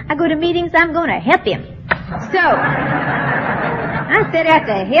problem. I go to meetings, I'm going to help him. So, I set out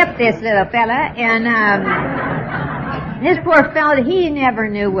to help this little fella, and this poor fella, he never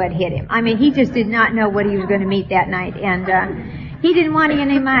knew what hit him. He just did not know what he was going to meet that night, and he didn't want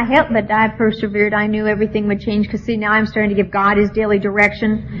any of my help, but I persevered. I knew everything would change, because see, now I'm starting to give God His daily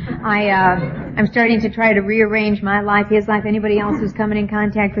direction. I'm starting to try to rearrange my life, his life, anybody else who's coming in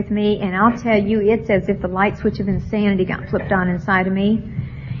contact with me, and I'll tell you, it's as if the light switch of insanity got flipped on inside of me.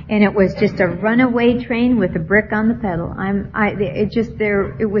 And it was just a runaway train with a brick on the pedal.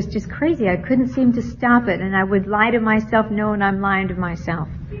 It was just crazy. I couldn't seem to stop it, and I would lie to myself knowing I'm lying to myself.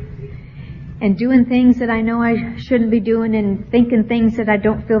 And doing things that I know I shouldn't be doing, and thinking things that I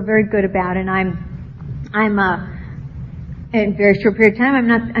don't feel very good about. And in a very short period of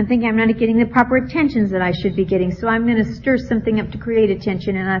time, I'm thinking I'm not getting the proper attentions that I should be getting. So I'm going to stir something up to create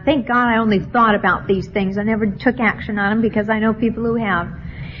attention. And I thank God I only thought about these things. I never took action on them, because I know people who have.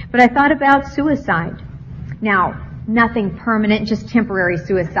 But I thought about suicide. Now, nothing permanent, just temporary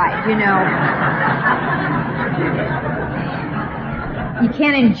suicide, You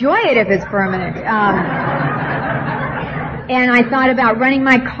can't enjoy it if it's permanent. And I thought about running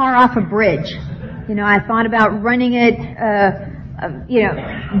my car off a bridge. I thought about running it,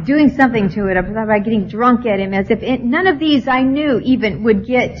 doing something to it. I thought about getting drunk at him, as if none of these I knew even would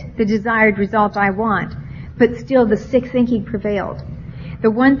get the desired result I want. But still, the sick thinking prevailed. The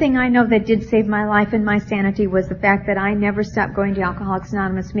one thing I know that did save my life and my sanity was the fact that I never stopped going to Alcoholics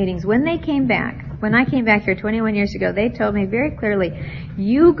Anonymous meetings. When I came back here 21 years ago, they told me very clearly,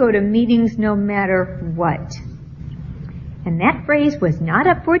 you go to meetings no matter what. And that phrase was not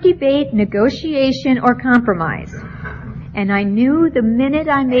up for debate, negotiation, or compromise. And I knew the minute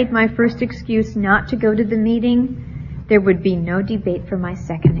I made my first excuse not to go to the meeting, there would be no debate for my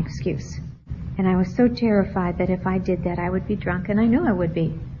second excuse. And I was so terrified that if I did that, I would be drunk, and I knew I would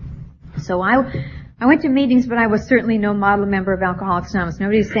be. So I went to meetings, but I was certainly no model member of Alcoholics Anonymous.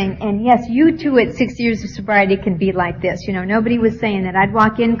 Nobody's saying, and yes, you too at 6 years of sobriety can be like this. Nobody was saying that. I'd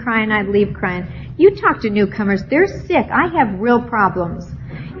walk in crying, I'd leave crying. You talk to newcomers, they're sick. I have real problems.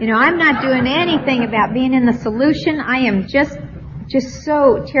 I'm not doing anything about being in the solution. I am just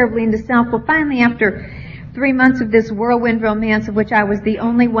so terribly into self. Well, finally, after 3 months of this whirlwind romance, of which I was the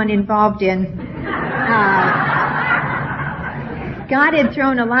only one involved in, God had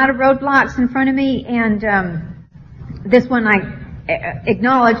thrown a lot of roadblocks in front of me, and this one I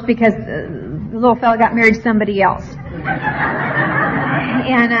acknowledged, because the little fellow got married to somebody else.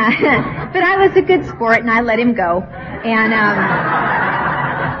 And, but I was a good sport and I let him go. And,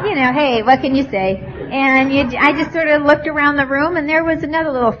 hey, what can you say? And I just sort of looked around the room, and there was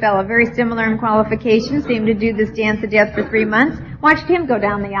another little fellow, very similar in qualifications, seemed to do this dance of death for 3 months. Watched him go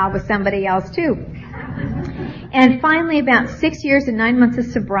down the aisle with somebody else, too. And finally, about 6 years and 9 months of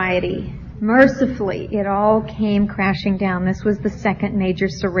sobriety, mercifully, it all came crashing down. This was the second major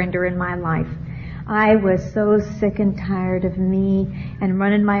surrender in my life. I was so sick and tired of me and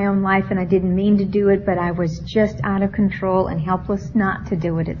running my own life, and I didn't mean to do it, but I was just out of control and helpless not to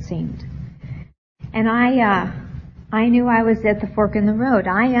do it, it seemed. And I knew I was at the fork in the road.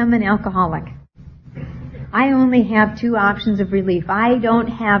 I am an alcoholic. I only have 2 options of relief. I don't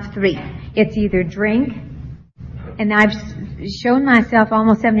have 3. It's either drink, and I've shown myself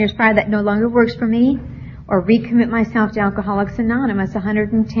almost 7 years prior that no longer works for me, or recommit myself to Alcoholics Anonymous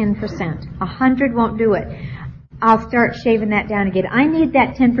 110%. 100 won't do it. I'll start shaving that down again. I need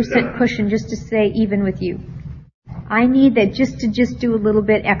that 10% cushion just to stay even with you. I need that just to do a little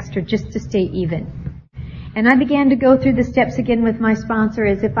bit extra, just to stay even. And I began to go through the steps again with my sponsor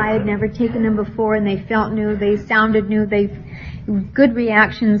as if I had never taken them before, and they felt new, they sounded new, good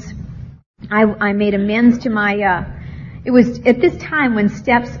reactions. I made amends to my, it was at this time when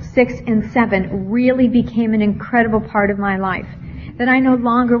steps 6 and 7 really became an incredible part of my life. That I no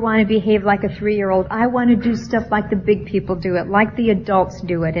longer want to behave like a 3-year-old. I want to do stuff like the big people do it, like the adults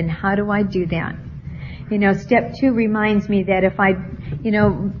do it. And how do I do that? Step 2 reminds me that if I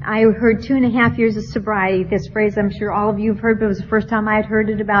heard 2.5 years of sobriety, this phrase I'm sure all of you have heard, but it was the first time I had heard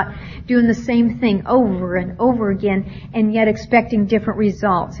it, about doing the same thing over and over again and yet expecting different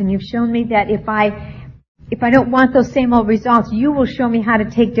results. And you've shown me that if I don't want those same old results, you will show me how to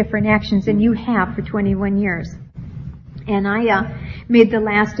take different actions, and you have for 21 years. And I made the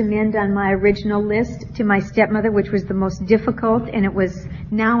last amend on my original list to my stepmother, which was the most difficult, and it was,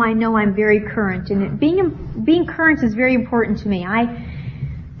 now I know I'm very current. And being current is very important to me.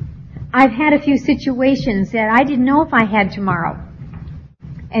 I've had a few situations that I didn't know if I had tomorrow,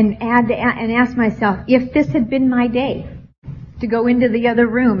 and asked myself, if this had been my day to go into the other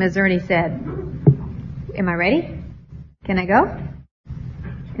room, as Ernie said, am I ready? Can I go?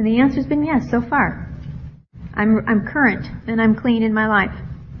 And the answer's been yes so far. I'm current and I'm clean in my life.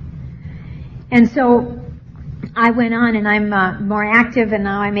 And so I went on, and I'm more active, and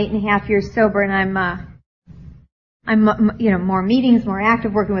now I'm 8.5 years sober, and I'm more meetings, more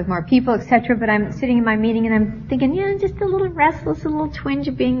active, working with more people, etc. But I'm sitting in my meeting and I'm thinking, just a little restless, a little twinge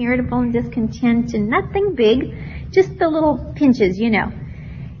of being irritable and discontent, and nothing big, just the little pinches, And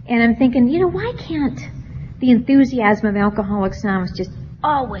I'm thinking, why can't the enthusiasm of Alcoholics Anonymous just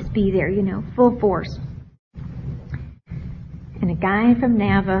always be there, full force? And a guy from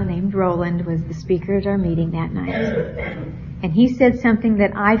Nava named Roland was the speaker at our meeting that night. And he said something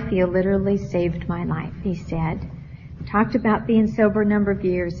that I feel literally saved my life. He said, talked about being sober a number of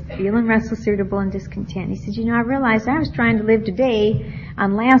years, feeling restless, irritable, and discontent. He said, I realized I was trying to live today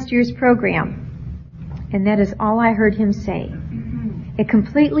on last year's program. And that is all I heard him say. It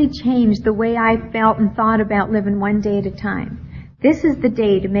completely changed the way I felt and thought about living one day at a time. This is the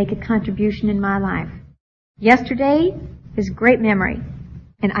day to make a contribution in my life. Yesterday is great memory,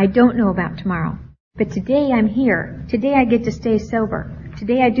 and I don't know about tomorrow. But today I'm here. Today I get to stay sober.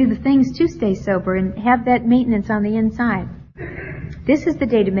 Today I do the things to stay sober and have that maintenance on the inside. This is the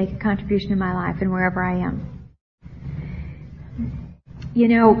day to make a contribution in my life and wherever I am.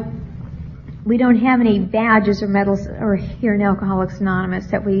 We don't have any badges or medals or here in Alcoholics Anonymous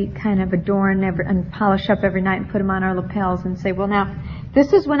that we kind of adorn and polish up every night and put them on our lapels and say, well, now,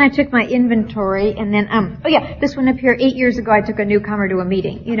 this is when I took my inventory, and then, this one up here, 8 years ago, I took a newcomer to a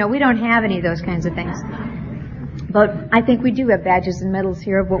meeting. We don't have any of those kinds of things. But I think we do have badges and medals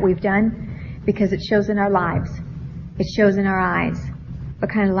here of what we've done, because it shows in our lives. It shows in our eyes what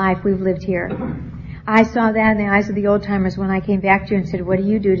kind of life we've lived here. I saw that in the eyes of the old-timers when I came back to you and said, what do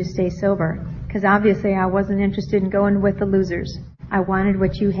you do to stay sober? Because obviously I wasn't interested in going with the losers. I wanted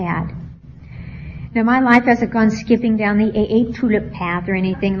what you had. Now, my life hasn't gone skipping down the AA tulip path or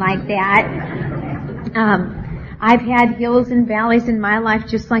anything like that. I've had hills and valleys in my life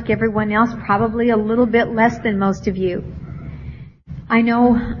just like everyone else, probably a little bit less than most of you. I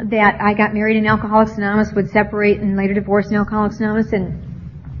know that I got married in Alcoholics Anonymous, would separate and later divorce in Alcoholics Anonymous,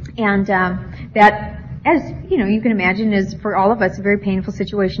 and that, as you can imagine, is for all of us a very painful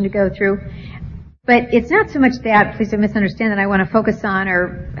situation to go through. But it's not so much that, please don't misunderstand, that I want to focus on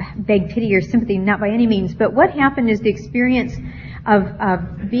or beg pity or sympathy, not by any means. But what happened is the experience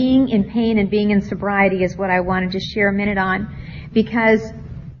of being in pain and being in sobriety is what I wanted to share a minute on. Because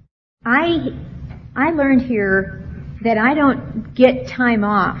I learned here that I don't get time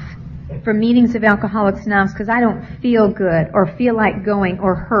off from meetings of Alcoholics Anonymous because I don't feel good or feel like going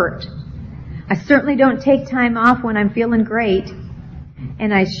or hurt. I certainly don't take time off when I'm feeling great,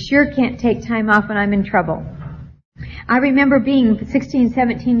 and I sure can't take time off when I'm in trouble. I remember being 16,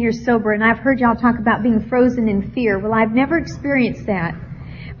 17 years sober, and I've heard y'all talk about being frozen in fear. Well, I've never experienced that,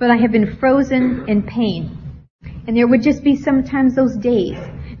 but I have been frozen in pain. And there would just be sometimes those days.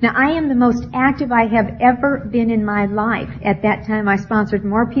 Now, I am the most active I have ever been in my life. At that time, I sponsored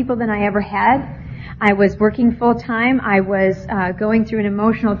more people than I ever had. I was working full time. I was going through an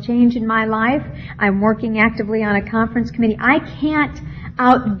emotional change in my life. I'm working actively on a conference committee. I can't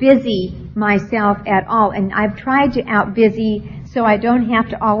out-busy myself at all, and I've tried to out-busy so I don't have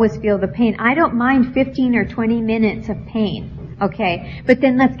to always feel the pain. I don't mind 15 or 20 minutes of pain, okay? But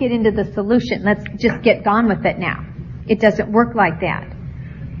then let's get into the solution. Let's just get gone with it now. It doesn't work like that.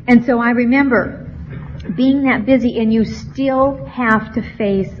 And so I remember being that busy, and you still have to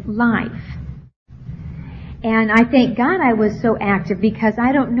face life. And I thank God I was so active, because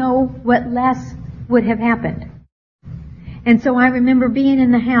I don't know what less would have happened. And so I remember being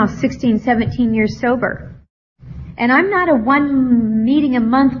in the house 16, 17 years sober. And I'm not a one meeting a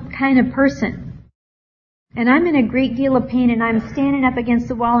month kind of person. And I'm in a great deal of pain, and I'm standing up against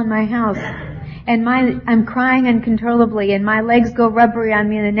the wall in my house. And I'm crying uncontrollably, and my legs go rubbery on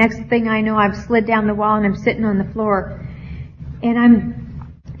me, and the next thing I know, I've slid down the wall and I'm sitting on the floor. And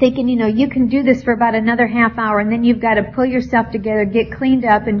I'm thinking, you can do this for about another half hour, and then you've got to pull yourself together, get cleaned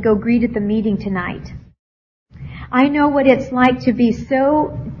up, and go greet at the meeting tonight. I know what it's like to be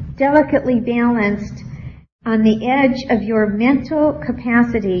so delicately balanced on the edge of your mental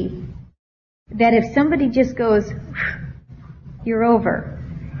capacity that if somebody just goes, you're over.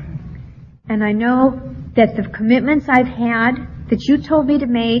 And I know that the commitments I've had that you told me to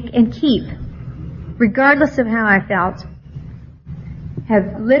make and keep, regardless of how I felt,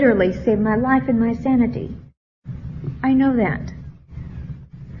 have literally saved my life and my sanity. I know that.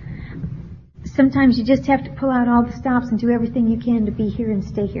 Sometimes you just have to pull out all the stops and do everything you can to be here and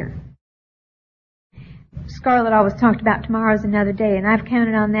stay here. Scarlett always talked about tomorrow's another day, and I've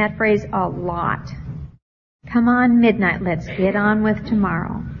counted on that phrase a lot. Come on, midnight, let's get on with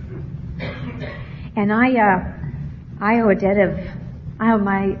tomorrow. And I owe a debt of,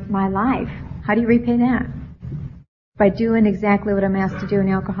 my life. How do you repay that? By doing exactly what I'm asked to do in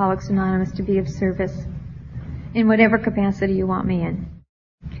Alcoholics Anonymous, to be of service in whatever capacity you want me in.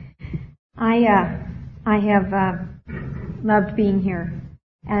 I have loved being here,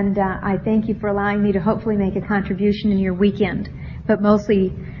 and I thank you for allowing me to hopefully make a contribution in your weekend, but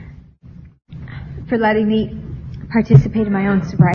mostly for letting me participate in my own sobriety.